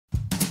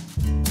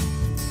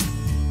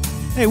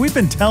Hey, we've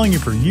been telling you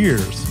for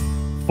years,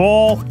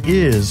 fall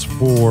is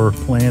for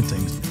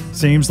plantings.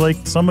 Seems like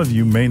some of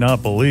you may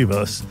not believe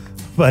us,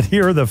 but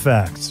here are the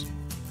facts.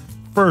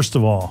 First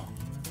of all,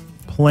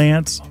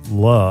 plants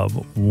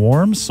love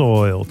warm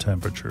soil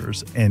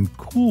temperatures and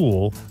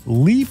cool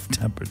leaf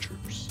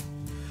temperatures.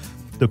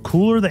 The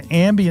cooler the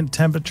ambient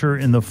temperature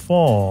in the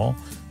fall,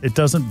 it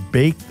doesn't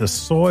bake the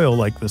soil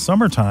like the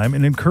summertime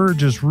and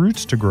encourages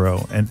roots to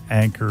grow and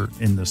anchor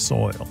in the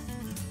soil.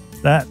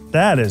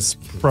 That is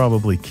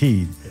probably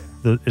key.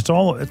 It's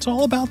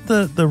all about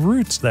the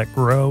roots that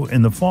grow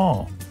in the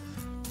fall.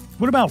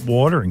 What about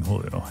watering,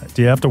 Julio?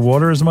 Do you have to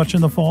water as much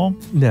in the fall?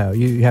 No,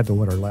 you have to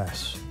water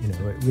less.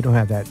 We don't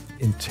have that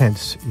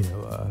intense,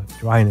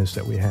 dryness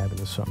that we have in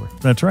the summer.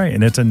 That's right,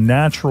 and it's a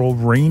natural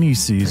rainy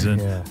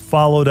season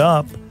followed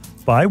up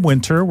by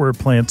winter where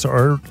plants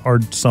are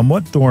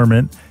somewhat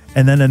dormant,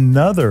 and then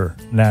another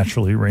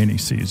naturally rainy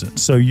season.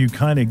 So you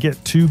kind of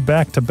get two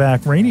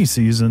back-to-back rainy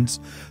seasons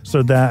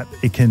so that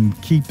it can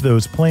keep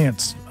those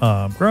plants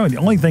growing. The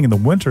only thing in the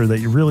winter that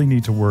you really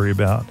need to worry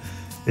about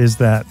is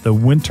that the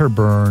winter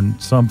burn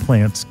some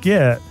plants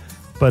get,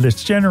 but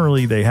it's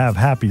generally they have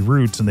happy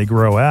roots and they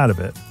grow out of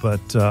it.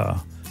 But I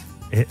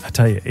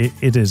tell you,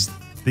 it is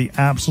the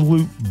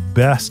absolute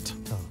best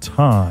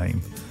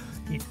time.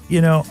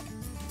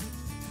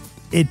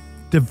 It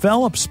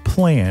develops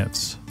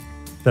plants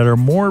that are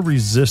more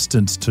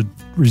resistant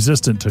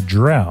to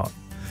drought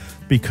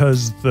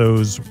because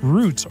those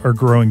roots are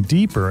growing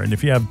deeper. And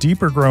if you have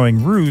deeper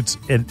growing roots,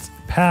 it's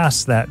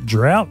past that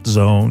drought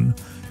zone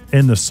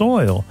in the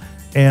soil.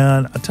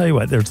 And I'll tell you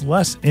what, there's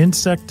less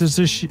insect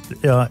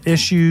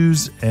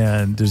issues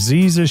and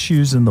disease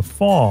issues in the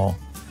fall.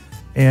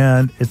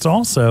 And it's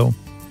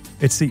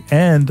the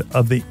end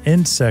of the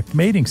insect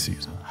mating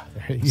season.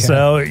 Yeah.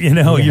 So,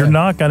 you're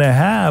not going to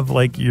have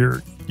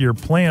your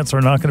plants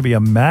are not going to be a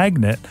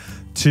magnet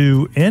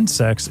to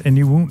insects, and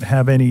you won't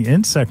have any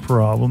insect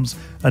problems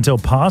until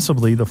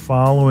possibly the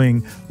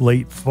following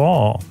late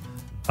fall.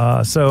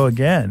 So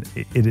again,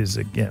 it's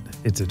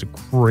a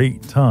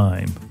great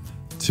time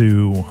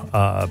to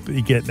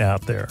be getting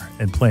out there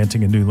and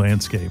planting a new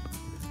landscape.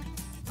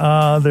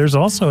 There's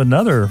also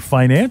another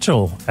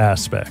financial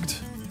aspect,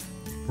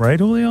 right,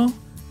 Julio?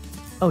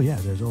 Oh, yeah,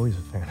 there's always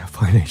a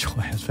financial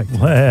aspect.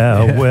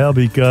 Well,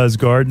 because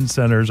garden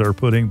centers are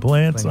putting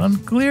plants on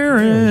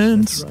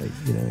clearance.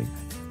 That's right.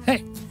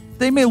 Hey,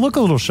 they may look a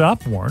little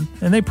shop worn,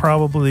 and they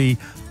probably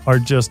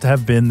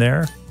have been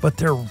there, but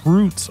their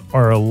roots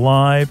are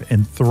alive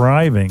and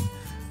thriving.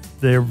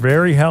 They're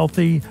very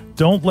healthy.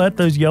 Don't let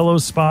those yellow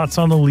spots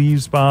on the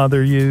leaves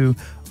bother you.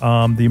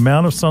 The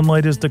amount of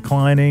sunlight is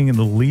declining, and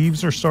the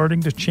leaves are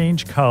starting to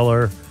change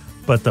color,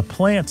 but the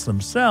plants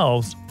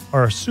themselves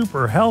are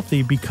super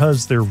healthy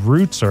because their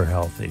roots are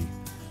healthy.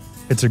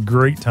 It's a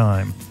great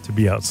time to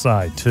be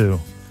outside too.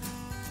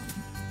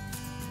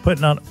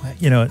 Putting on,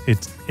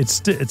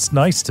 it's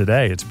nice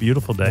today. It's a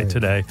beautiful day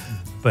today,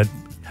 but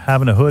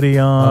having a hoodie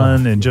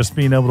on and just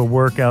being able to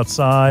work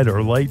outside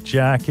or light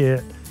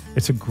jacket,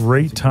 it's a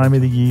great time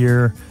of the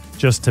year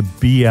just to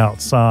be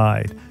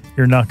outside.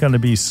 You're not going to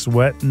be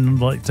sweating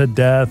to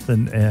death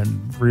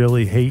and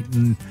really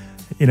hating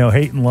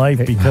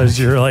life because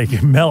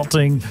you're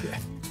melting.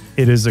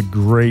 It is a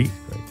great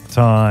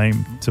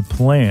time to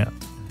plant.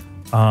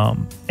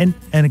 And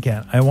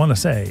again, I want to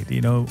say,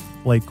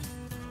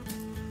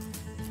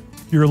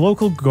 your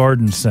local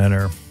garden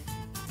center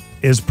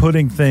is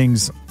putting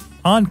things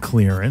on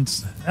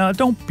clearance.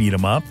 Don't beat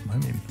them up. I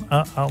mean,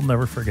 I'll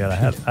never forget.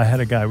 I had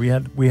a guy. We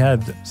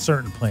had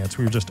certain plants.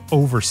 We were just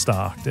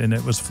overstocked, and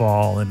it was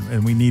fall,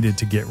 and we needed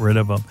to get rid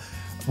of them.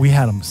 We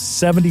had them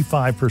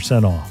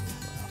 75% off.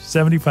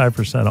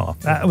 75% off.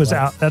 That was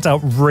that's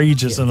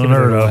outrageous and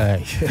unheard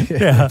of.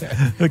 Yeah.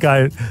 The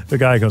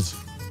guy goes,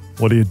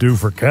 "What do you do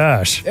for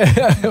cash?"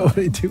 What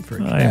do you do for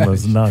cash? I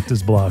almost knocked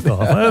his block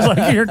off. I was like,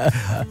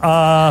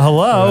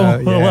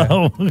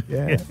 hello.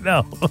 Yeah.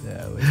 No.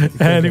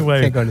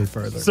 Anyway, can't go any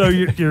further. So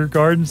your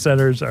garden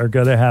centers are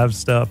going to have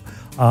stuff.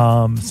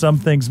 Some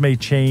things may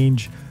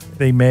change.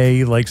 They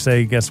may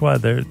say, guess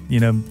what?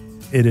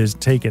 It is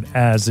taken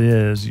as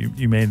is.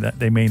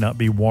 They may not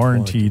be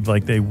warranted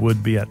like they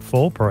would be at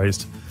full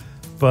price,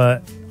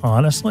 but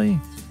honestly,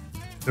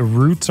 the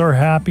roots are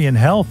happy and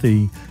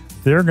healthy.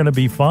 They're going to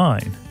be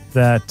fine.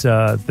 That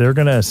they're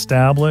going to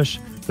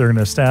establish. They're going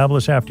to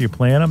establish after you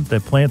plant them.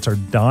 The plants are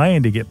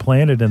dying to get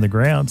planted in the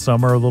ground.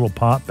 Some are a little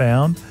pot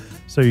bound,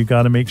 so you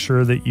got to make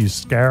sure that you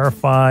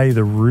scarify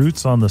the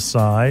roots on the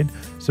side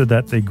so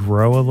that they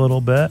grow a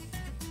little bit.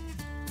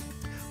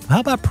 How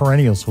about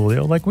perennials,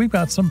 Julio? We've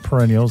got some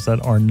perennials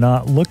that are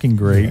not looking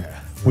great. Yeah,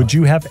 right. Would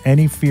you have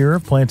any fear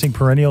of planting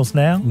perennials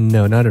now?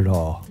 No, not at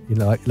all.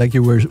 Like we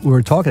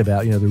were talking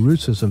about, the root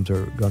systems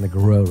are going to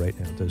grow right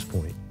now at this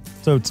point.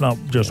 So it's not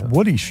just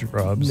woody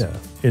shrubs. No.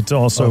 It's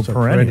also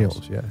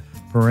perennials. Yeah.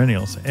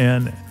 Perennials.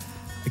 And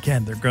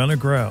again, they're going to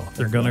grow.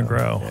 They're going to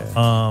grow.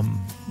 Yeah.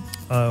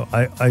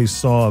 I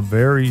saw a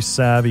very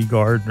savvy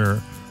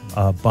gardener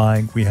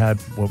buying. We had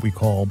what we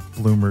call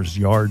Bloomers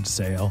yard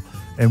sale.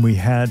 and we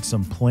had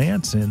some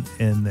plants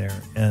in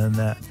there, and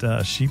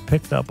that she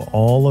picked up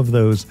all of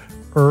those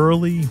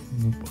early,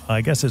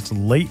 I guess it's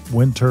late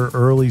winter,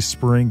 early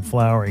spring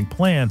flowering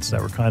plants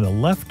that were kind of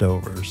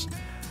leftovers,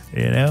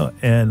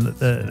 and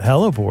the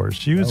hellebores.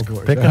 She was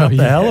picking up the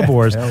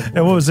hellebores.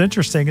 And what was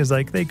interesting is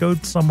like they go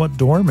somewhat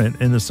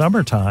dormant in the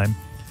summertime,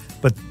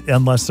 but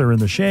unless they're in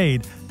the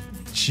shade.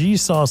 She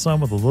saw some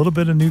with a little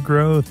bit of new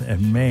growth,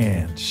 and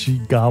man, she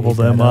gobbled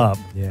them up.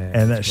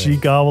 She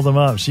gobbled them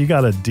up. She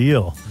got a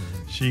deal.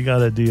 She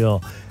got a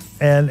deal.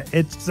 And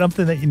it's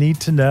something that you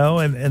need to know,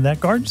 and that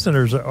garden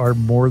centers are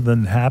more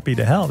than happy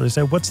to help. They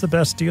say, what's the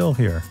best deal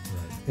here?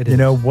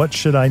 What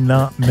should I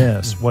not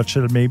miss?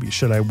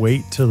 Should I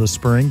wait till the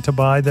spring to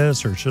buy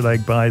this, or should I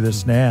buy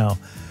this now?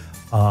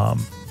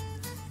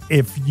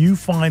 If you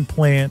find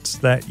plants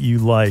that you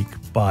like,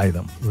 buy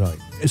them. Right.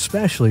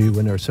 Especially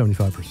when they're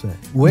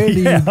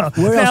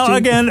 75%.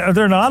 Again,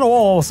 they're not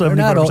all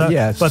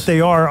 75%, but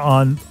they are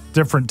on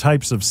different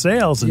types of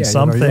sales, and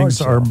some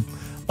things are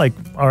like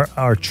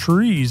our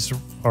trees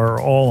are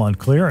all on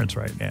clearance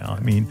right now. I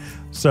mean,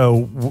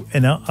 so,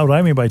 and what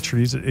I mean by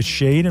trees is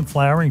shade and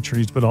flowering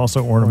trees, but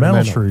also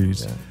ornamental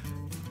trees. Yeah.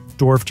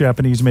 Dwarf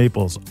Japanese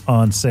maples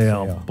on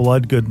sale.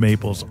 Bloodgood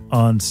maples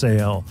on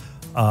sale.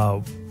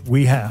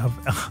 We have,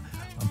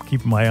 I'm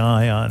keeping my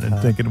eye on and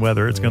thinking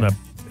whether it's going to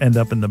end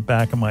up in the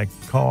back of my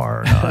car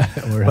or not.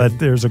 But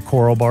there's a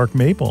coral bark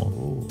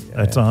maple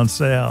that's on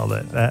sale.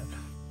 That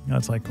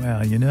it's like,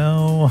 wow,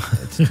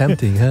 it's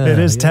tempting, huh? It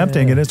is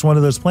tempting, and it's one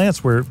of those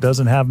plants where it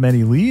doesn't have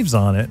many leaves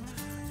on it,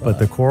 but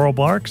the coral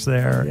bark's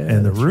there,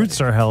 and the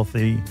roots are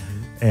healthy,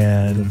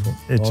 and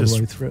it just all the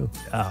way through.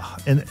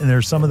 And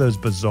there's some of those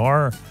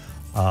bizarre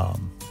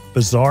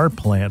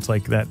plants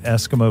like that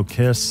Eskimo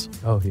Kiss,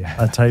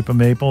 a type of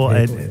maple.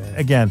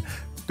 Again,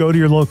 go to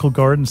your local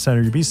garden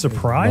center. You'd be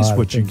surprised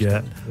what you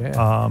get.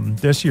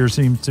 This year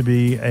seems to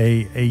be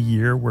a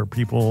year where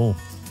people,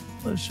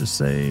 let's just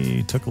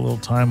say, took a little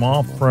time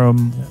off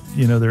from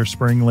their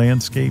spring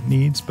landscape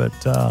needs, but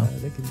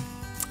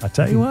I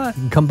tell you what,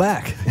 you can come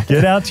back.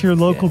 Get out to your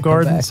local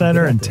garden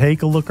center and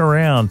take a look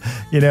around.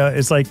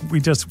 It's like we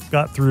just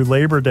got through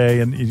Labor Day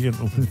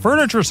and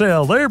furniture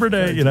sale, Labor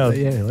Day.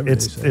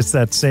 It's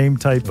that same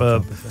type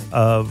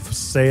of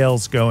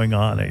sales going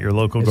on at your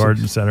local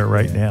garden center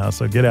right now.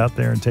 So get out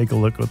there and take a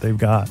look what they've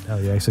got. Oh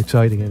yeah, it's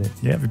exciting, isn't it?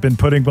 Yeah, have you been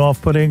putting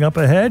up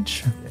a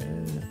hedge?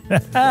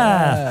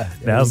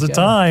 Now's the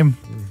time.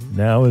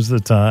 Now is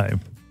the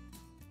time.